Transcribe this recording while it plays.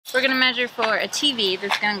We're gonna measure for a TV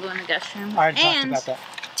that's gonna go in the guest room. I already talked about that.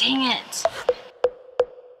 Dang it.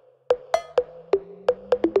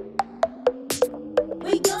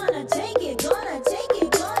 We gonna take it, gonna take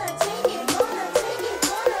it, gonna take it, gonna take it,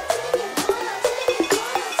 gonna take it, gonna take it,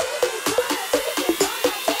 gonna take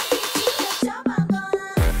it, gonna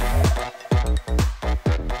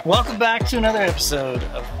take it. Welcome back to another episode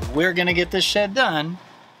of We're Gonna Get This Shed Done.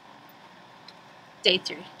 Day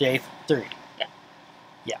 3. Day 3.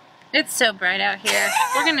 Yeah. It's so bright out here.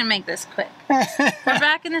 We're gonna make this quick. We're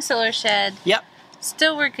back in the solar shed. Yep.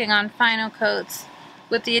 Still working on final coats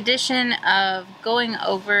with the addition of going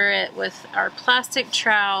over it with our plastic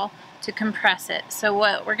trowel to compress it. So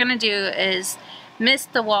what we're gonna do is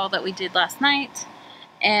mist the wall that we did last night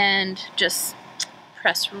and just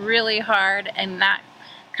press really hard, and that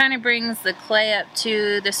kind of brings the clay up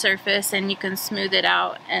to the surface and you can smooth it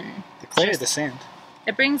out. And The clay or the sand?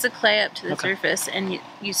 it brings the clay up to the surface and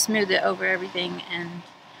you smooth it over everything, and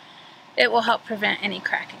it will help prevent any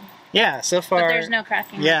cracking. Yeah, so far. But there's no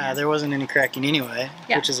cracking. Yeah, right there wasn't any cracking anyway,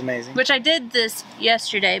 which is amazing. Which I did this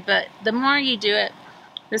yesterday, but the more you do it,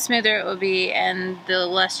 the smoother it will be and the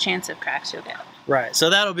less chance of cracks you'll get. Right, so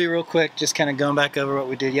that'll be real quick, just kind of going back over what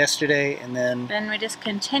we did yesterday, and then... Then we just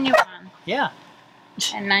continue on. Yeah.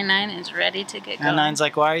 And 99 is ready to get going. 99's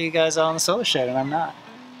like, why are you guys all in the solar shed? And I'm not.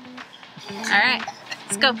 Alright,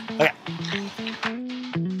 let's go. Okay.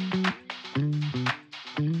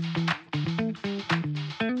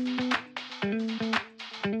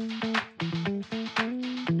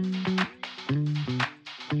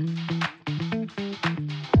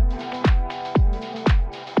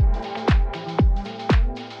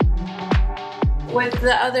 With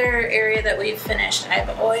the other area that we've finished, I've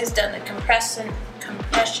always done the compression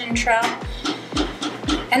trowel.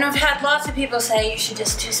 And I've had lots of people say you should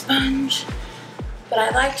just do sponge. But I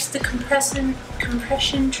liked the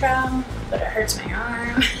compression trowel, but it hurts my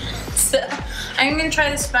arm. So I'm gonna try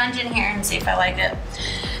the sponge in here and see if I like it.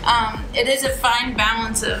 It is a fine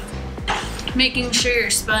balance of making sure your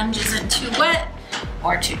sponge isn't too wet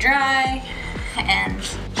or too dry. And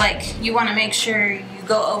like, you wanna make sure you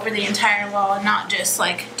go over the entire wall and not just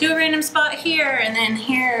like do a random spot here and then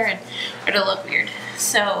here, and it'll look weird.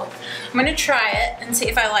 So I'm gonna try it and see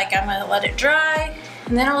if I like it. I'm gonna let it dry,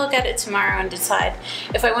 and then I'll look at it tomorrow and decide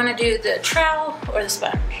if I wanna do the trowel or the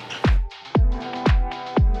sponge.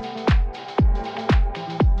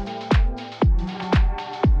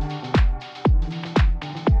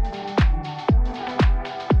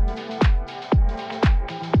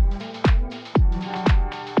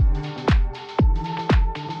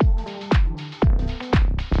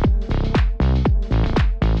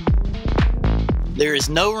 There is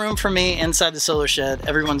no room for me inside the solar shed.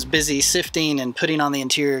 Everyone's busy sifting and putting on the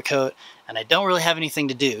interior coat, and I don't really have anything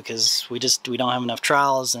to do because we don't have enough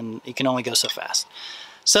trowels and you can only go so fast.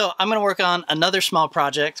 So I'm gonna work on another small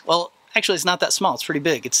project. Well, actually it's not that small, it's pretty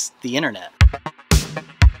big. It's the internet.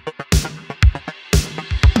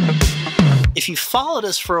 If you followed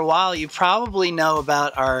us for a while, you probably know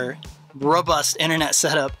about our robust internet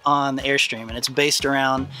setup on the Airstream, and it's based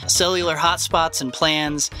around cellular hotspots and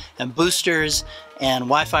plans and boosters and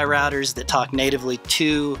Wi-Fi routers that talk natively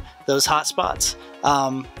to those hotspots.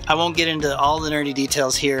 I won't get into all the nerdy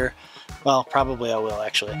details here. Well, probably I will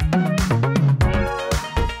actually.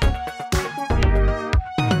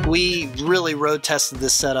 We really road tested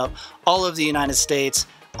this setup all over the United States,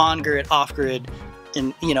 on grid, off grid,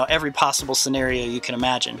 in every possible scenario you can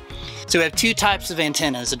imagine. So we have two types of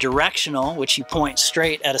antennas: a directional, which you point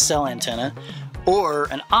straight at a cell antenna, or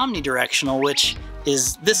an omnidirectional, which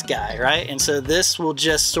is this guy, right? And so this will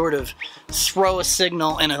just sort of throw a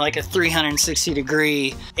signal in like a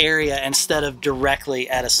 360-degree area instead of directly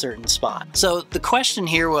at a certain spot. So the question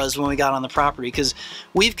here was, when we got on the property, because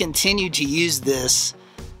we've continued to use this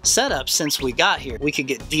setup since we got here. We could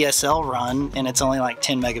get DSL run and it's only like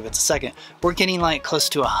 10 megabits a second. We're getting like close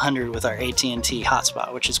to 100 with our AT&T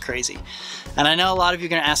hotspot, which is crazy. And I know a lot of you are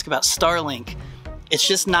going to ask about Starlink. It's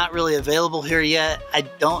just not really available here yet. I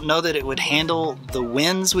don't know that it would handle the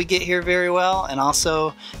winds we get here very well, and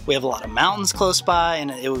also we have a lot of mountains close by and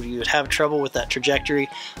you would have trouble with that trajectory.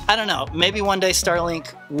 I don't know, maybe one day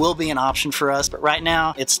Starlink will be an option for us, but right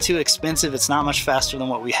now it's too expensive. It's not much faster than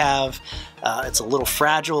what we have. It's a little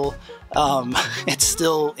fragile. It's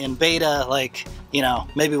still in beta, like,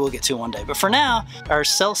 maybe we'll get to it one day. But for now, our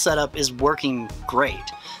cell setup is working great.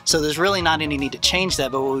 So there's really not any need to change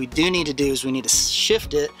that, but what we do need to do is we need to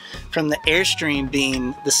shift it from the Airstream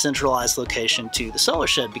being the centralized location to the solar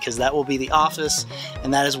shed, because that will be the office,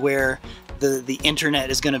 and that is where the internet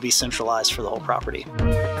is going to be centralized for the whole property.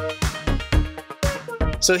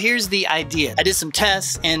 So here's the idea. I did some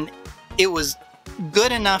tests and it was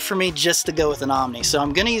good enough for me just to go with an omni. So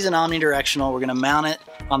I'm gonna use an omnidirectional. We're gonna mount it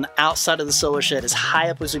on the outside of the solar shed as high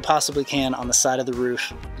up as we possibly can on the side of the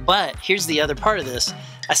roof. But here's the other part of this.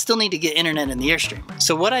 I still need to get internet in the Airstream.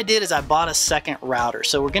 So what I did is I bought a second router.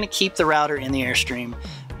 So we're gonna keep the router in the Airstream,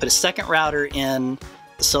 put a second router in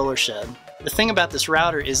the solar shed. The thing about this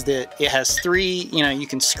router is that it has three, you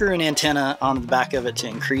can screw an antenna on the back of it to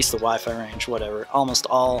increase the Wi-Fi range, whatever. Almost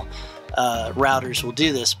all routers will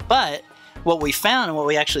do this. But what we found and what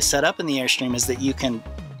we actually set up in the Airstream is that you can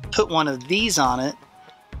put one of these on it.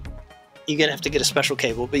 You're gonna have to get a special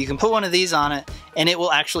cable, but you can put one of these on it and it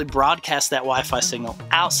will actually broadcast that Wi-Fi signal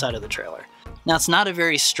outside of the trailer. Now it's not a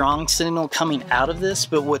very strong signal coming out of this,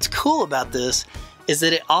 but what's cool about this is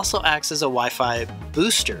that it also acts as a Wi-Fi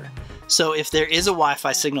booster. So if there is a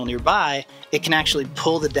Wi-Fi signal nearby, it can actually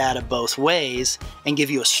pull the data both ways and give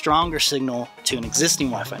you a stronger signal to an existing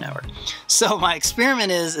Wi-Fi network. So my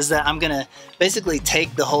experiment is that I'm gonna basically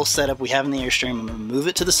take the whole setup we have in the Airstream, I'm gonna move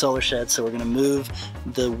it to the solar shed. So we're gonna move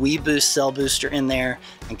the WeBoost cell booster in there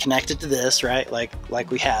and connect it to this, right?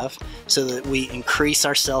 Like we have, so that we increase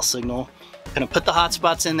our cell signal. I'm gonna put the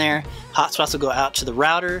hotspots in there. Hotspots will go out to the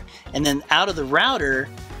router, and then out of the router,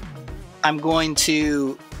 I'm going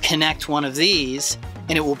to connect one of these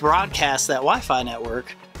and it will broadcast that Wi-Fi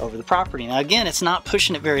network over the property. Now again, it's not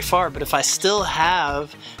pushing it very far, but if I still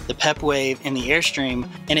have the PEP wave in the Airstream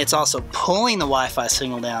and it's also pulling the Wi-Fi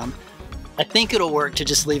signal down, I think it'll work to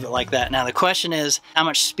just leave it like that. Now the question is, how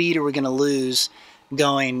much speed are we gonna lose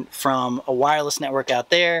going from a wireless network out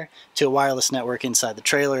there to a wireless network inside the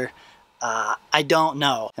trailer? I don't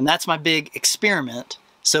know. And that's my big experiment.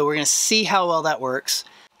 So we're gonna see how well that works.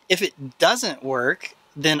 If it doesn't work,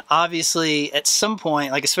 then obviously at some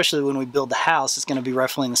point, like especially when we build the house, it's gonna be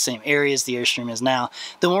roughly in the same area as the Airstream is now,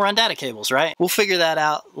 then we'll run data cables, right? We'll figure that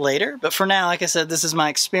out later, but for now, like I said, this is my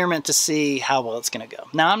experiment to see how well it's gonna go.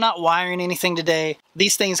 Now, I'm not wiring anything today.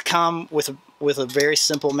 These things come with a very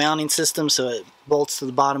simple mounting system, so it bolts to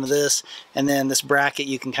the bottom of this, and then this bracket,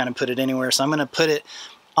 you can kind of put it anywhere. So I'm gonna put it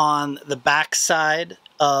on the back side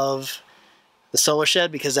of the solar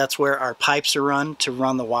shed because that's where our pipes are run to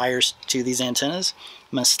run the wires to these antennas.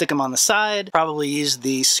 I'm gonna stick them on the side, probably use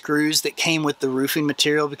the screws that came with the roofing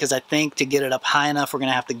material because I think to get it up high enough, we're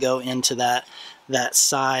gonna have to go into that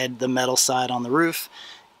side, the metal side on the roof.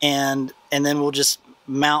 And then we'll just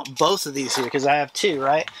mount both of these here because I have two,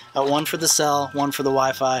 right? One for the cell, one for the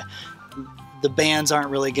Wi-Fi. The bands aren't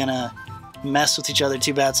really gonna mess with each other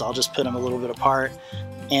too bad, so I'll just put them a little bit apart.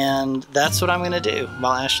 And that's what I'm gonna do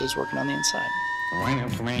while Ashley's working on the inside.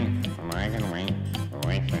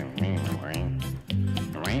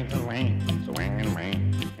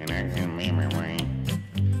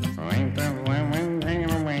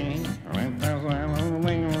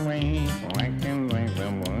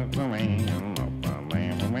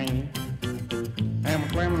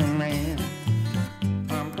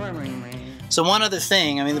 So one other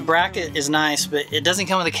thing, I mean, the bracket is nice, but it doesn't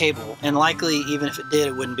come with a cable, and likely even if it did,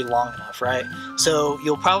 it wouldn't be long enough, right? So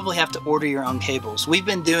you'll probably have to order your own cables. We've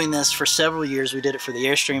been doing this for several years. We did it for the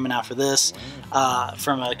Airstream and now for this,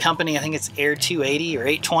 from a company, I think it's Air 280 or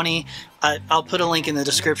 820. I'll put a link in the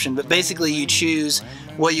description, but basically you choose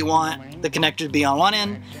what you want the connector to be on one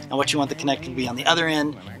end and what you want the connector to be on the other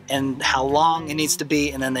end and how long it needs to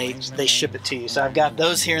be, and then they ship it to you. So I've got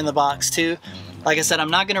those here in the box too. Like I said, I'm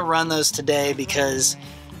not gonna run those today because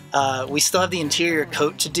we still have the interior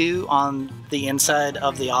coat to do on the inside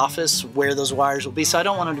of the office where those wires will be, so I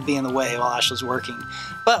don't want them to be in the way while Ashley's working.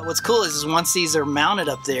 But what's cool is once these are mounted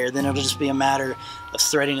up there, then it'll just be a matter of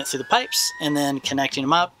threading it through the pipes and then connecting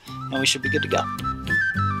them up, and we should be good to go.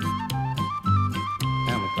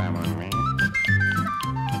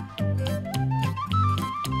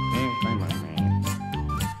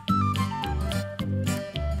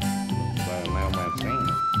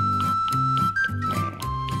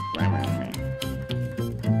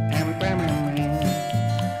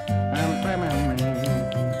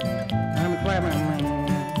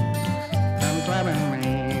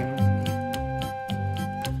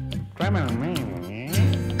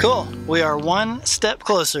 Cool, we are one step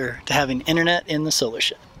closer to having internet in the solar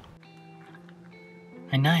shed.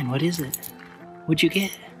 9, what is it? What'd you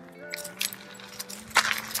get?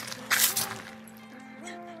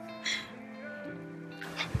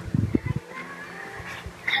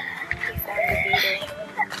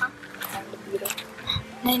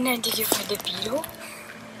 Nina, did you find a beetle?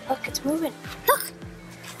 Look, it's moving. Look!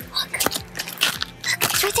 Look! Look,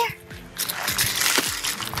 it's right there!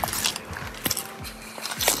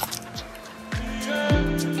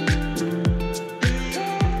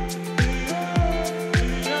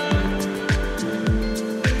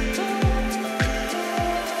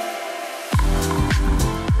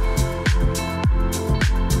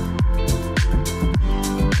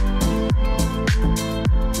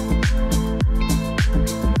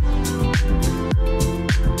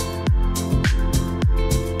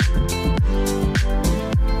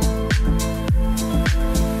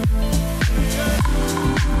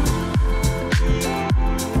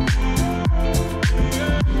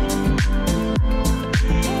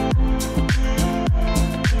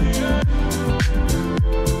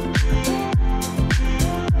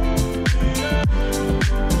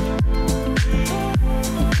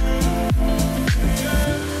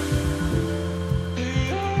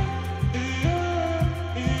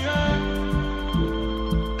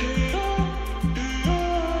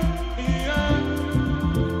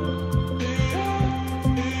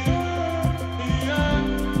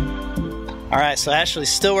 All right, so Ashley's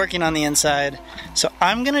still working on the inside. So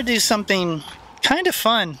I'm gonna do something kind of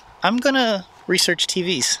fun. I'm gonna research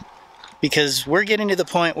TVs because we're getting to the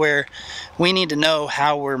point where we need to know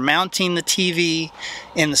how we're mounting the TV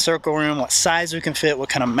in the circle room, what size we can fit, what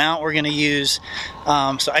kind of mount we're gonna use.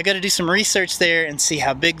 So I gotta do some research there and see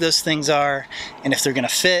how big those things are and if they're gonna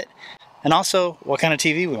fit, and also what kind of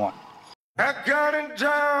TV we want. I got a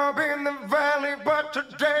job in the valley, but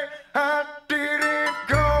today I didn't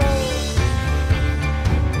go.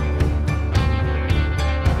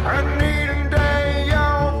 I need a day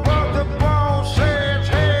off, but the boss says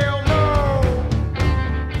hell no.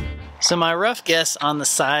 So my rough guess on the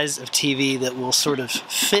size of TV that will sort of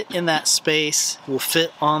fit in that space, will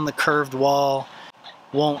fit on the curved wall,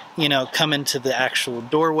 won't, you know, come into the actual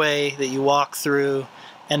doorway that you walk through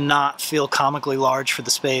and not feel comically large for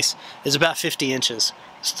the space, is about 50 inches.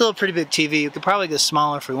 Still a pretty big TV. We could probably go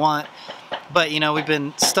smaller if we want, but you know, we've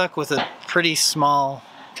been stuck with a pretty small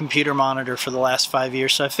computer monitor for the last 5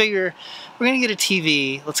 years, so I figure we're gonna get a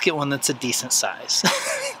TV. Let's get one that's a decent size.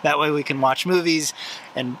 That way we can watch movies,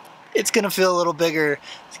 and it's gonna feel a little bigger.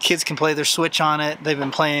 The kids can play their Switch on it. They've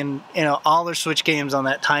been playing, you know, all their Switch games on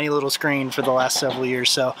that tiny little screen for the last several years,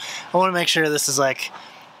 so I wanna make sure this is like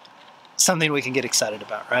something we can get excited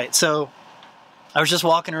about, right? So I was just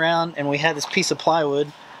walking around and we had this piece of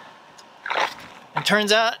plywood, and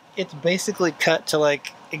turns out it's basically cut to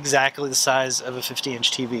like exactly the size of a 50-inch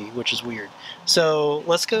TV, which is weird. So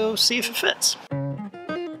let's go see if it fits.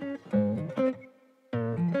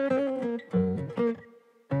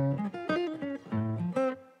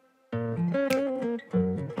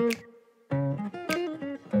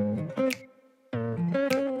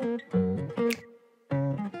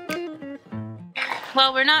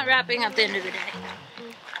 Well, we're not wrapping up the end of the day.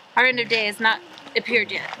 Our end of day has not appeared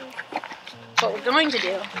yet. What we're going to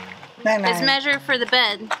do is measure for the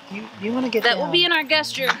bed You want to get that will be in our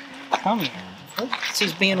guest room. Come here.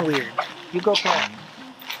 She's being weird. You go play.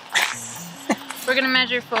 We're going to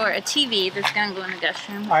measure for a TV that's going to go in the guest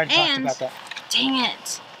room. I already talked about that. Dang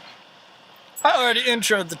it. I already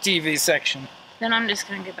introed the TV section. Then I'm just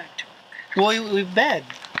going to get back to work. Well, we bed.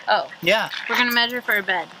 Oh. Yeah. We're going to measure for a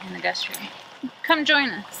bed in the guest room. Come join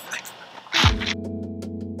us.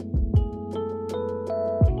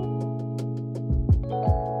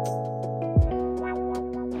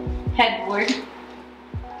 Headboard.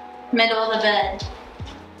 Middle of the bed.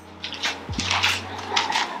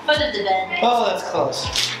 Foot of the bed. Oh, that's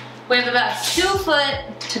close. We have about 2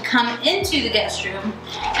 foot to come into the guest room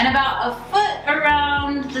and about a foot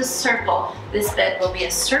around the circle. This bed will be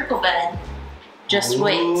a circle bed. Just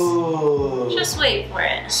wait. Ooh. Just wait for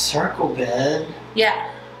it. Circle bed.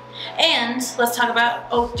 Yeah. And let's talk about,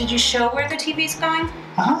 oh, did you show where the TV's going?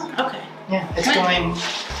 Uh-huh. Okay. Yeah, it's going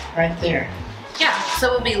right there. Yeah,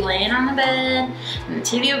 so we'll be laying on the bed, and the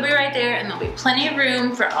TV will be right there, and there'll be plenty of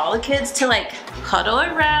room for all the kids to like huddle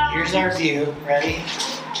around. Here's our view. Ready?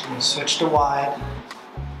 We'll switch to wide.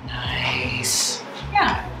 Nice.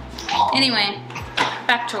 Yeah. Anyway,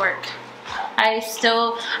 back to work.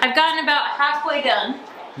 I've gotten about halfway done.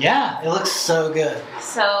 Yeah, it looks so good.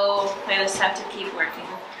 So I just have to keep working.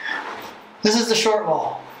 This is the short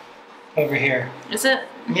wall over here. Is it?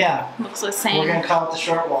 Yeah. Looks the same. We're gonna call it the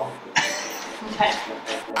short wall. Okay.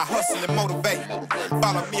 I hustle and motivate.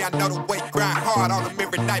 Follow me, I know the way. Grind hard on them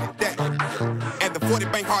every night and day. And the 40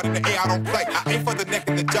 bang hard in the air, I don't play. I aim for the neck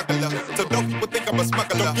and the jugular. So don't people think I'm a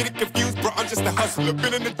smuggler. Don't get it confused, bro, I'm just a hustler.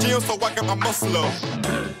 Been in the gym, so I got my muscle up.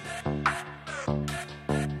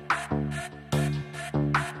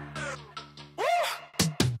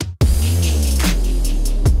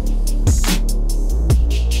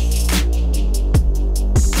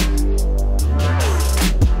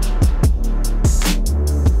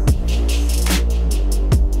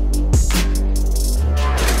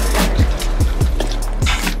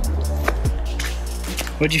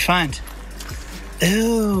 What'd you find?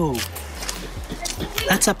 Ooh,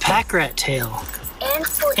 that's a pack rat tail. And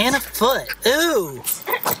foot. And a foot. Ooh,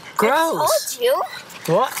 gross. Told you.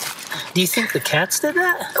 What? Do you think the cats did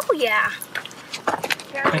that? Oh yeah.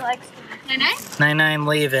 Gary likes it. Nine? Nine,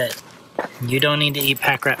 leave it. You don't need to eat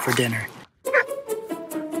pack rat for dinner.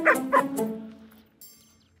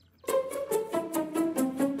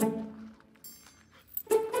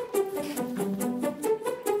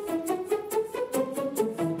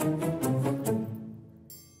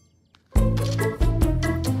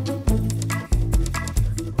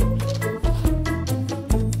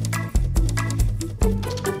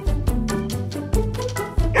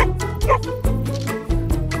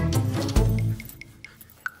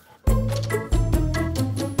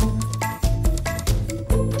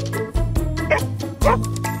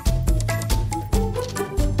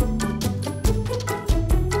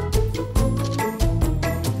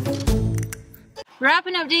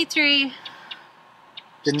 Wrapping up day 3.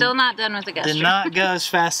 Still not done with the guest Did room. not go as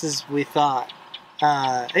fast as we thought.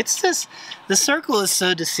 It's just, the circle is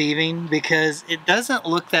so deceiving because it doesn't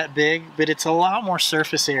look that big, but it's a lot more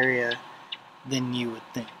surface area than you would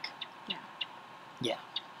think. Yeah. Yeah.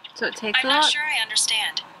 So it takes I'm a lot. not sure I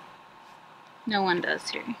understand. No one does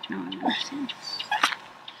here. No one understands.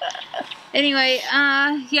 Anyway,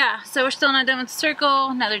 yeah, so we're still not done with the circle.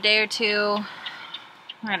 Another day or 2.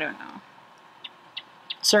 I don't know.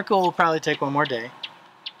 Circle will probably take one more day,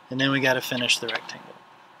 and then we got to finish the rectangle.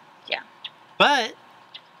 Yeah. But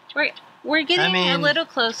We're getting a mean, little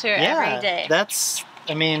closer every day.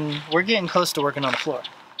 We're getting close to working on the floor,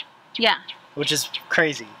 Yeah. which is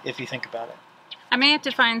crazy if you think about it. I may have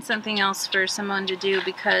to find something else for someone to do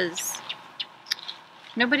because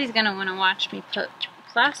nobody's going to want to watch me put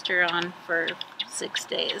plaster on for 6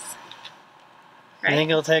 days. You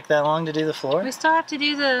think it'll take that long to do the floor? We still have to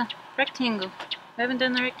do the rectangle. We haven't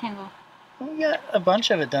done the rectangle. We got a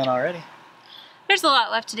bunch of it done already. There's a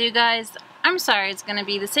lot left to do, guys. I'm sorry it's going to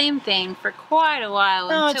be the same thing for quite a while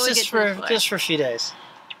No, until it's we get to the floor. just for a few days.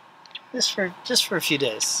 Just for a few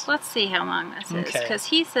days. Let's see how long this is, Okay. because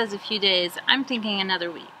he says a few days. I'm thinking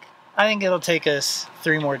another week. I think it'll take us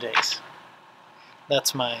 3 more days.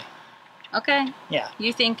 That's my, Okay. yeah.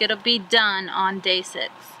 You think it'll be done on day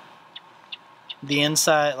 6? The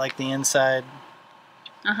inside,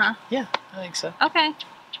 Uh-huh. yeah, I think so. Okay.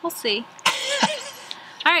 We'll see.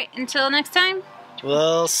 All right. Until next time.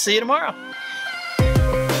 We'll see you tomorrow.